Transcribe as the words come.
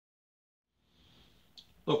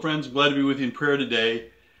Hello friends, I'm glad to be with you in prayer today.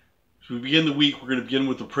 As we begin the week, we're going to begin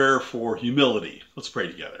with a prayer for humility. Let's pray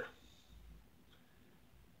together.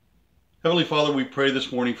 Heavenly Father, we pray this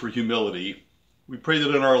morning for humility. We pray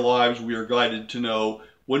that in our lives we are guided to know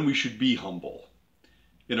when we should be humble.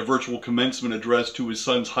 In a virtual commencement address to his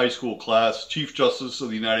son's high school class, Chief Justice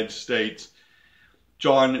of the United States,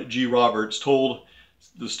 John G. Roberts, told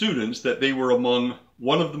the students that they were among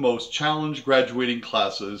one of the most challenged graduating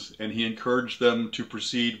classes, and he encouraged them to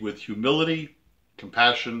proceed with humility,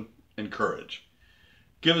 compassion, and courage.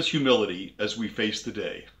 Give us humility as we face the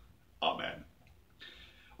day. Amen.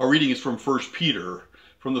 Our reading is from 1 Peter,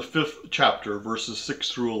 from the 5th chapter, verses 6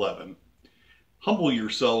 through 11. Humble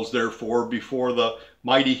yourselves, therefore, before the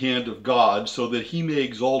mighty hand of God, so that he may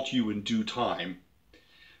exalt you in due time.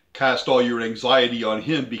 Cast all your anxiety on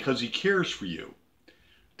him, because he cares for you.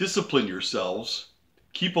 Discipline yourselves.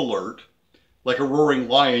 Keep alert. Like a roaring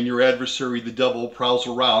lion, your adversary, the devil, prowls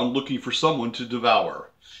around looking for someone to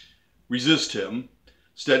devour. Resist him,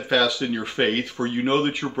 steadfast in your faith, for you know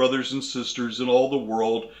that your brothers and sisters in all the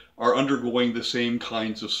world are undergoing the same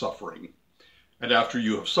kinds of suffering. And after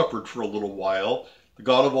you have suffered for a little while, the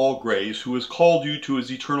God of all grace, who has called you to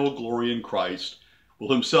his eternal glory in Christ,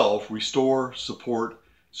 will himself restore, support,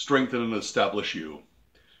 strengthen, and establish you.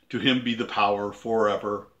 To him be the power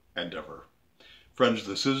forever and ever. Friends,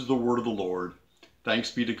 this is the word of the Lord.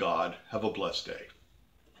 Thanks be to God. Have a blessed day.